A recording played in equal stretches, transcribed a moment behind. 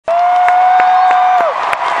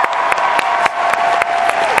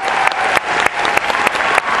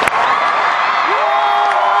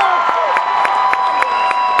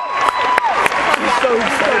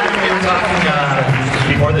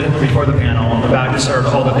about just sort of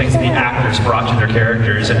all the things that the actors brought to their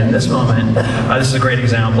characters. And in this moment, this is a great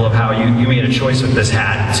example of how you made a choice with this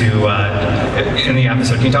hat to in the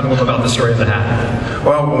episode. Can you talk a little about the story of the hat?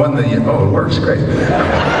 Well, it works great.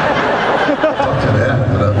 Talk to that.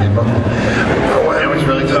 I was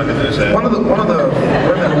really talking to this hat. One of the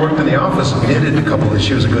women who worked in the office knitted a couple of.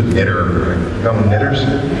 She was a good knitter. Knitters. She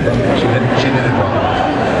knitted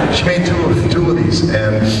well. She made two of these,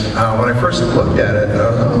 and when I first looked at it,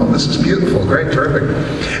 oh, this is beautiful, great, terrific.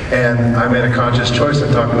 And I made a conscious choice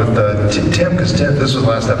in talking with Tim, because Tim, this was the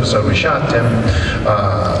last episode we shot. Tim,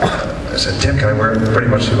 I said, Tim, can I wear it pretty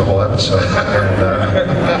much through the whole episode? And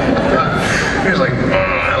he was like,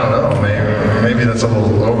 I don't know, maybe that's a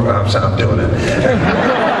little over. I'm doing it.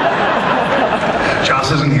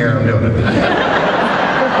 Joss isn't here, I'm doing it.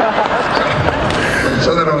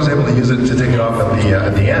 So then I was able to use it to take it off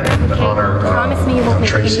at the end in honor of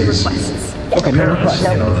Tracy's parents,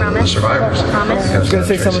 the survivors. I was going to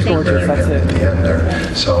say something gorgeous, that's it. At the end there.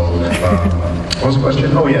 So, what was the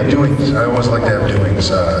question? Oh yeah, doings. I always like to have doings.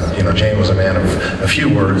 Jayne was a man of a few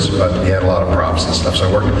words, but he had a lot of props and stuff. So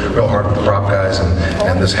I worked real hard with the prop guys,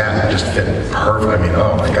 and this hat just fit perfect. I mean,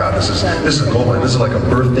 oh my God, this is a gold. This is like a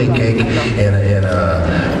birthday cake in a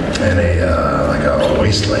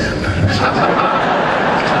wasteland.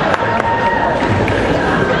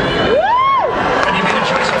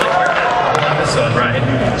 Right?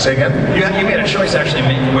 Say again? You made a choice to actually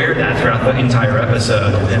wear that throughout the entire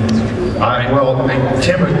episode. And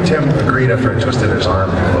Tim agreed after I twisted his arm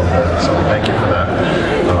a little bit, so thank you for that.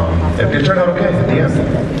 It turned out okay at the end.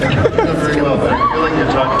 Very well, but I feel like you're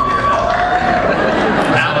talking to your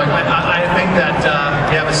hat. I think that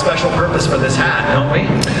we have a special purpose for this hat, don't we?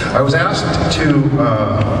 I was asked to.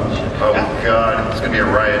 Oh God, it's gonna be a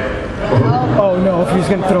riot. Oh no, if he's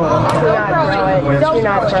going to throw it on. Do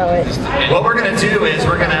not throw it. What we're going to do is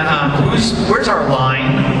we're going to, where's our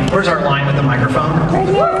line? Where's our line with the microphone? Right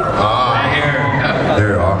here. Right here.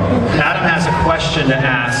 There you are. Adam has a question to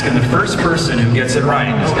ask, and the first person who gets it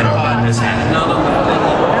right is going to win this hat.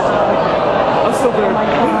 I'm still there.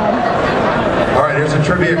 All right, here's a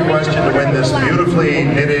trivia question to win this beautifully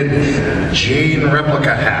knitted Jayne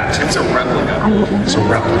replica hat. It's a replica. It's a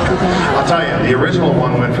replica. I'll tell you, the original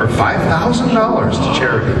one went for $5,000 to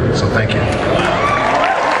charity, so thank you.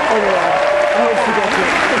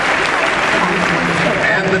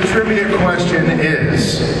 And the trivia question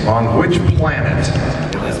is, on which planet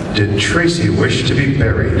did Tracy wish to be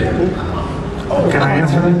buried? Can I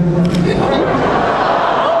answer that?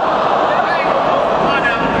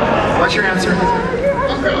 What's your answer?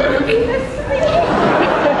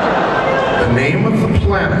 The name of the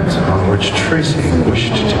planet on which Tracy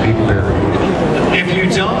wished to be buried. If you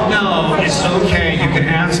don't know, it's okay. You can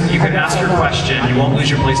ask your question. You won't lose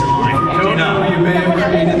your place in line. If you know, You may have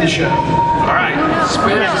created the show. all right.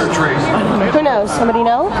 Space Tracy. Who knows? Somebody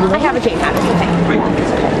know? I have a Jayne hat. Okay.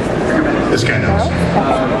 This guy knows.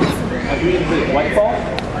 Whitefall?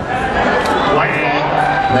 Whitefall.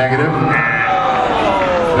 Negative.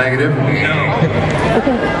 Negative. No.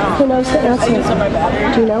 Who knows the answer?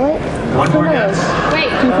 Do you know it? One more Who knows? guess. Do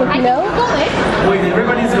you think you know? Wait,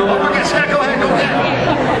 everybody's going. Go ahead. Go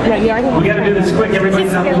ahead. No, you already We got to do this quick.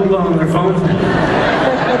 Everybody's on Google on their phones.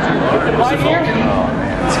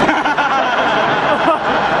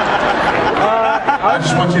 I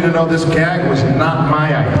just want you to know this gag was not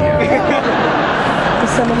my idea. Does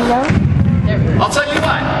somebody know? I'll tell you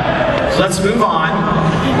what. Let's move on.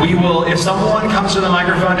 We will, if someone comes to the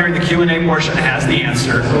microphone during the Q&A portion and has the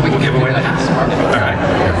answer, we'll give away the hat. All right.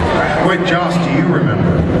 Wait, Joss, do you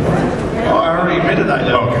remember? Oh, I already admitted I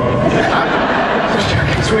know. Okay.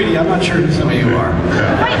 Sweetie, I'm not sure who some of you are.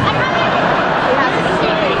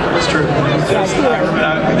 It's true.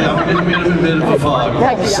 I'm in a bit of a fog.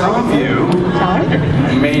 Some of you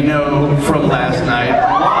may know from last night.